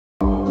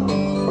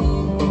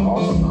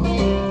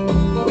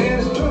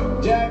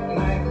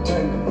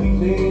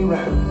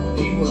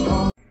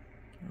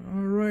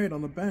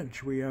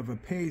bench, we have a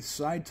Pace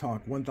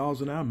Sidetalk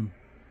 1000M.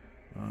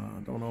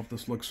 Don't know if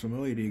this looks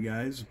familiar to you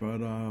guys, but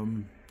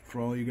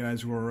for all you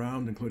guys who are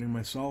around, including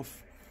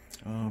myself,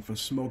 for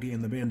Smokey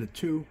and The Bandit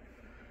 2,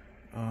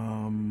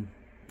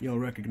 you'll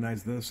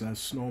recognize this as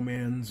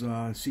Snowman's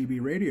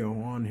CB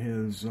radio on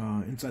his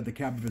inside the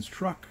cab of his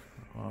truck,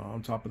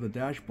 on top of the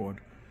dashboard.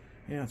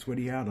 Yeah, that's what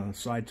he had, a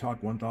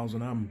Sidetalk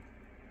 1000M.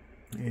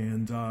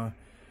 And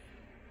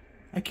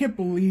I can't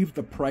believe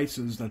the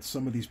prices that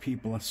some of these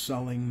people are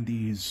selling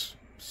these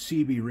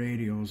CB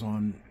radios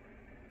on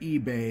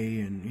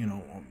eBay and, you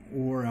know,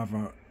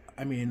 wherever.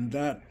 I mean,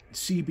 that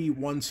CB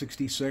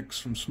 166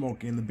 from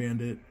Smokey and the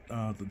Bandit,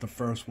 the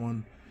first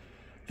one,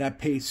 that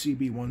Pace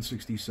CB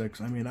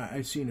 166, I mean,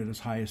 I've seen it as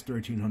high as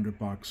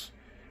 $1,300.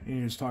 And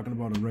you're just talking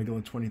about a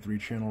regular 23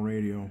 channel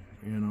radio,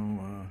 you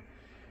know.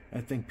 I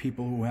think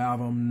people who have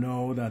them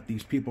know that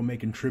these people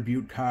making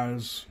tribute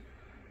cars,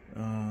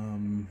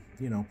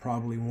 you know,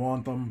 probably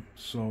want them,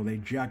 so they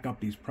jack up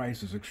these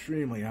prices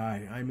extremely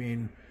high. I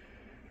mean,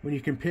 when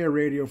you compare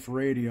radio for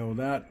radio,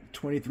 that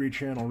 23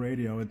 channel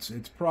radio, it's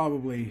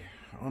probably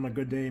on a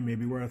good day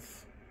maybe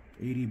worth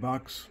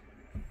 $80,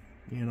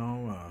 you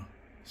know,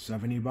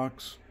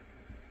 $70.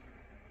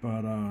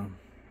 But I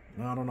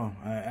don't know.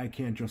 I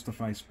can't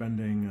justify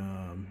spending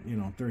you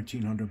know,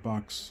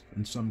 $1,300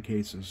 in some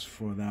cases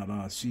for that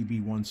CB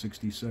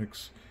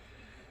 166.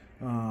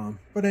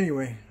 But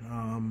anyway,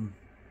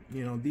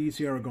 you know, these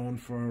here are going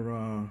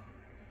for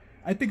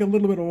I think a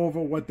little bit over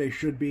what they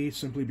should be,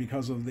 simply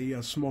because of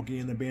the Smokey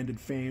and the Bandit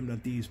fame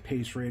that these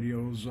Pace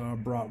radios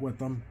brought with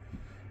them.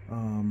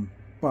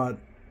 But,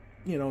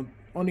 you know,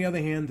 on the other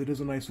hand, it is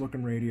a nice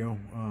looking radio.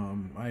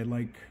 I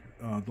like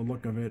the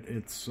look of it.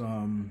 It's,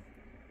 I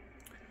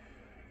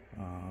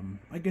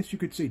guess you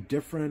could say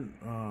different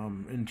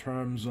in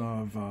terms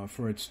of,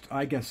 for its,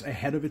 I guess,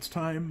 ahead of its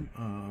time.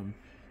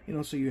 You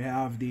know, so you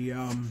have the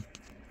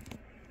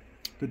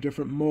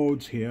different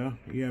modes here.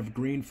 You have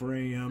green for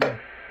AM.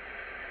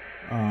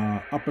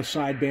 Upper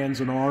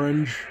sideband's an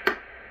orange,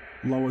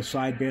 lower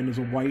sideband is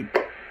a white,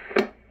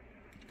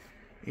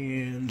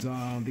 and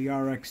the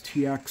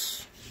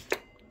RX-TX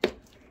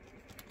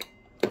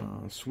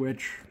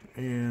switch,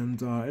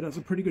 and it has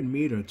a pretty good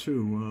meter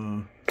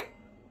too.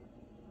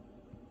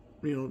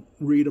 You know,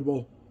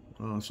 readable.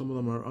 Some of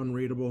them are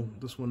unreadable.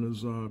 This one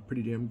is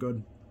pretty damn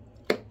good.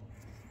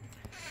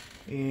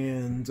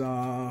 And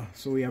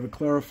so we have a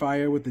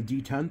clarifier with the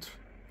detent,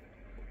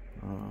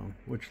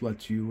 which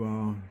lets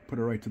you put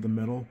it right to the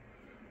middle.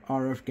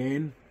 RF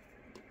gain,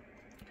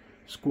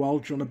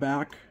 squelch on the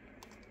back,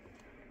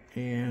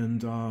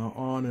 and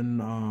on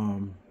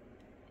and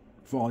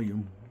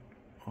volume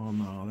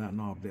on that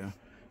knob there.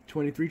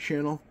 23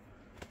 channel,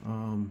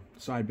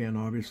 sideband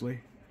obviously.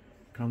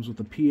 Comes with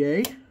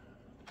a PA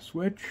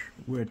switch,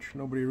 which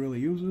nobody really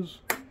uses,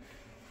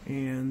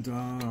 and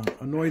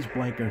a noise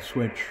blanker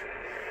switch,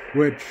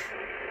 which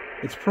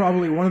it's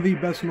probably one of the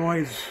best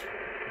noise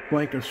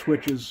blanker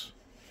switches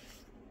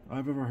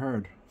I've ever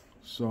heard.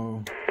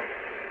 So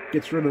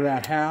gets rid of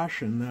that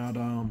hash and that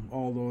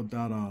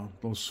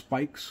those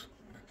spikes,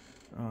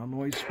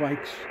 noise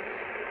spikes.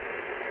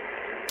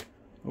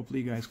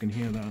 Hopefully you guys can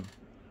hear that.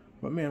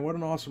 But man, what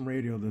an awesome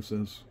radio this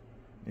is.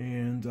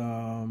 And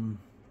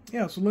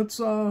yeah, so let's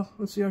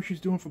see how she's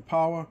doing for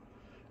power,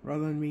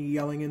 rather than me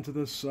yelling into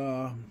this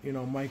you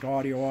know, mic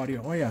audio.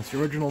 Oh yeah, it's the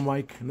original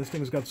mic, and this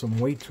thing's got some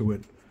weight to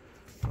it.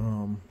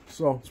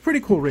 So it's a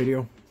pretty cool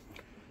radio.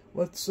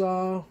 Let's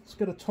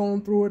get a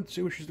tone through it,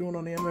 see what she's doing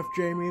on the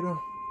MFJ meter.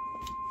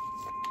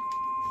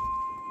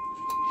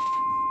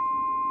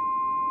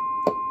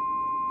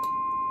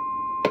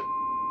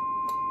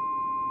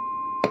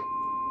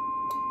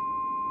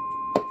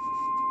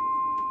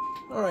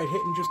 Alright,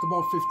 hitting just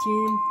about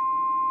 15.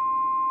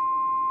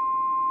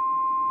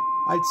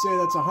 I'd say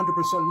that's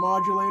 100%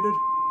 modulated.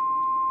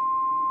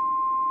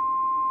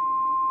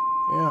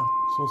 Yeah,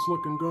 so it's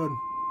looking good.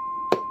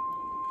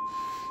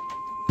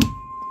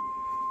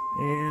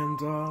 And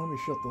let me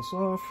shut this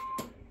off.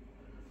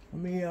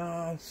 Let me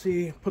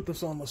see, put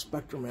this on the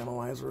spectrum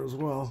analyzer as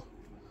well,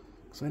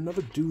 because I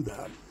never do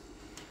that.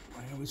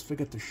 I always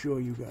forget to show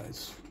you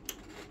guys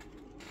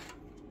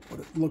what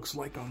it looks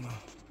like on the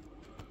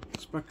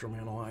spectrum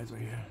analyzer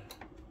here.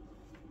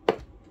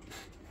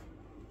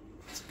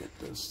 Let's get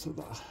this to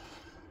the...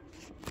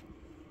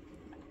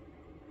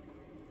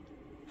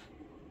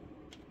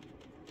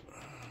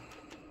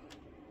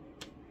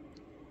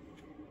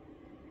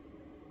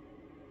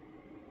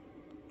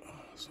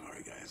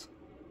 Sorry guys,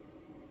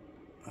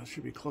 that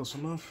should be close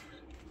enough.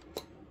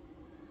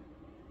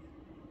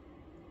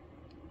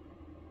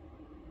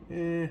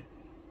 I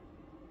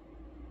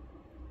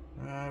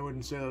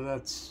wouldn't say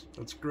that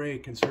that's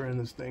great, considering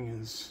this thing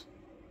has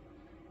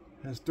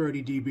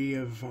 30 dB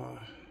of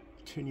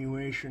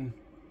attenuation.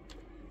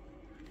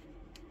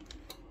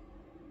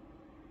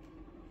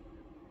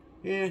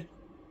 Yeah,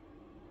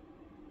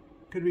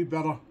 could be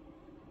better.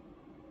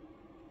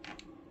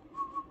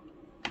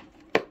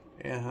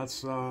 Yeah,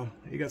 that's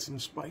you got some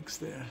spikes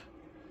there.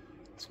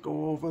 Let's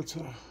go over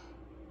to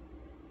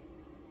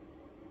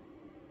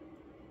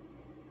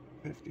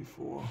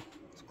 54.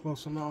 It's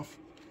close enough.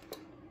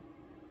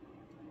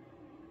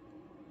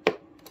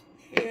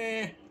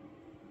 Yeah.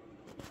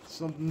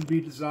 Something to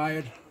be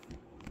desired.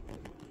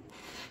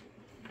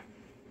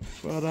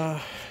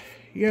 But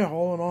yeah,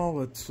 all in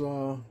all, it's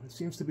it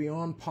seems to be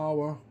on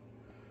power.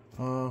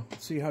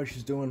 Let's see how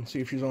she's doing. See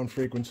if she's on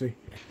frequency.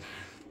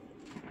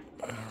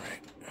 All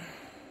right.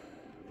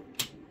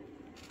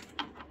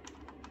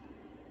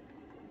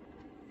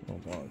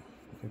 Hold on.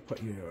 Let me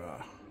put your.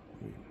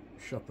 Let me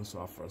shut this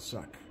off for a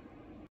sec.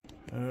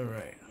 All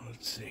right.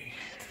 Let's see.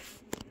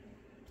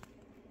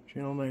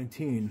 Channel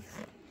 19.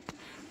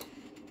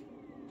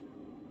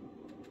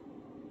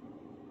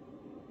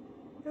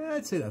 Yeah,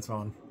 I'd say that's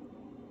on.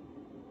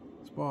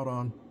 Spot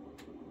on.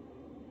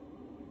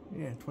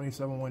 Yeah,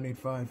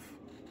 27185.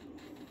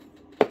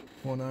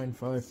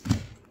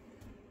 495.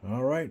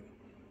 All right.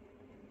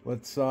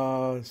 Let's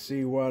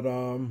see what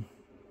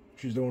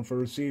she's doing for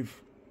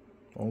receive.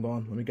 Hold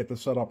on, let me get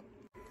this set up.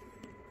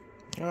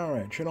 All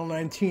right, channel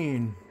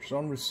 19. She's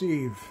on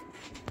receive.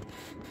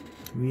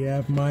 We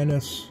have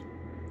minus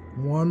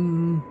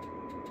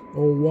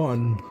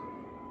 101.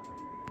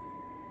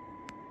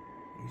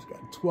 He's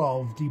got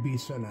 12 dB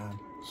synad.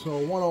 So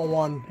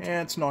 101,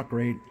 it's not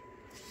great.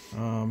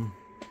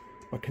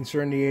 But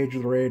considering the age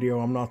of the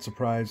radio, I'm not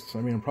surprised.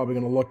 I mean, I'm probably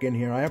going to look in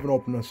here. I haven't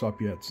opened this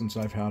up yet since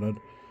I've had it.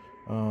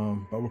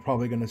 But we're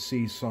probably going to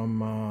see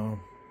some,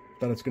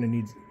 that it's going to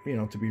need, you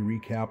know, to be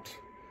recapped.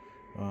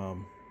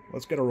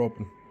 Let's get her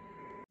open.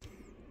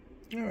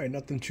 All right,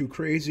 nothing too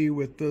crazy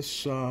with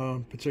this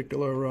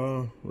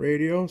particular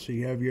radio. So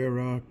you have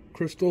your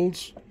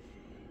crystals,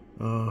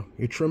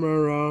 your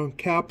trimmer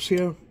caps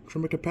here,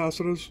 trimmer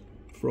capacitors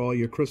for all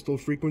your crystal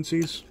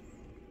frequencies.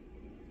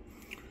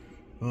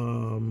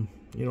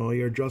 You know,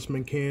 your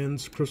adjustment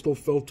cans, crystal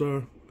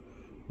filter.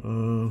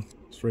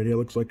 This right here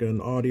looks like an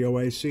audio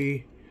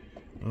IC.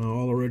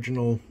 All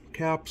original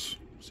caps,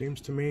 seems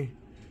to me.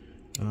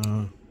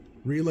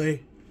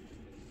 Relay.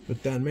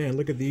 But then, man,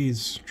 look at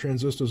these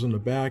transistors in the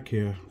back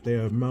here. They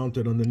are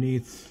mounted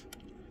underneath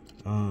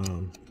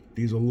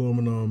these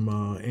aluminum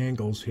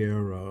angles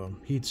here,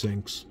 heat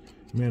sinks.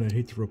 Man, I'd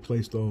hate to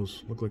replace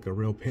those. Look like a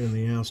real pain in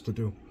the ass to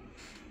do.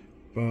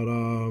 But,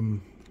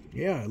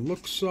 yeah, it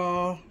looks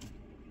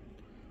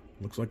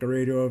like a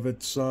radio of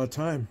its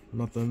time.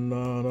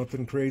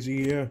 Nothing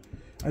crazy here.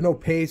 I know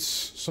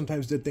Pace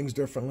sometimes did things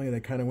differently. They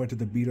kind of went to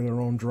the beat of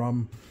their own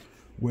drum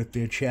with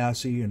their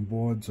chassis and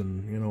boards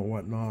and, you know,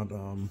 whatnot.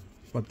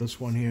 But this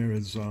one here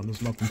is,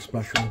 there's nothing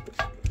special.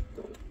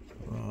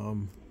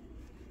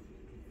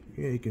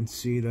 Yeah, you can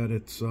see that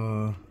it's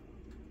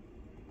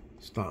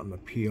starting to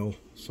peel.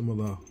 Some of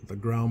the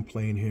ground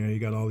plane here, you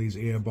got all these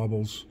air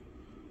bubbles.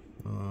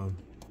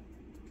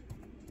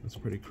 That's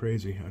pretty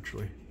crazy,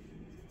 actually.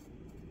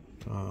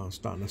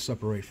 Starting to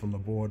separate from the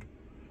board.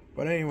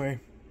 But anyway,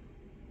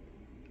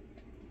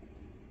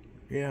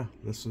 yeah,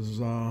 this is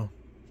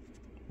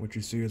what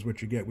you see is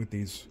what you get with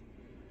these.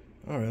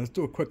 All right, let's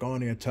do a quick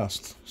on-air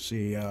test.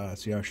 See how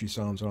she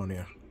sounds on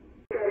air.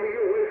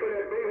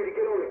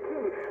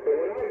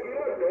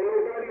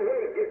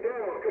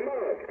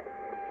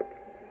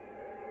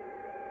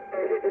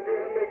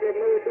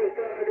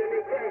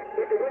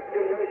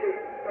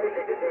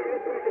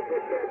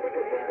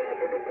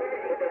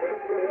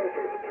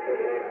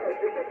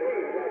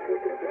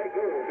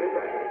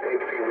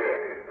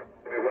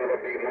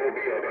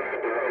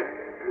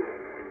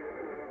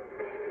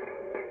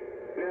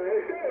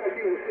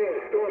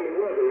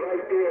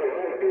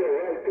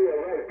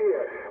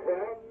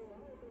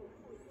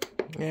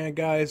 Yeah,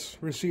 guys,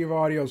 receive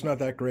audio is not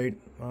that great.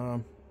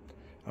 I'm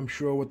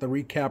sure with the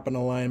recap and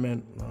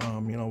alignment,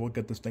 you know, we'll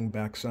get this thing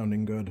back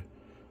sounding good.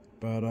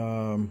 But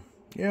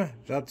yeah,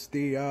 that's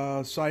the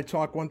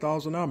Sidetalk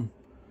 1000M,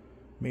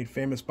 made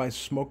famous by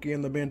Smokey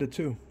and The Bandit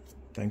too.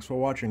 Thanks for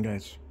watching,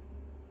 guys.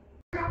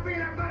 Got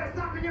peanut butter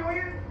stuff in your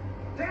ear?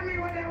 Tell me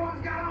what that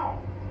one's got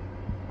on.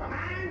 A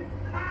man?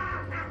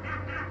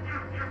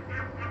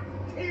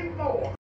 10-4.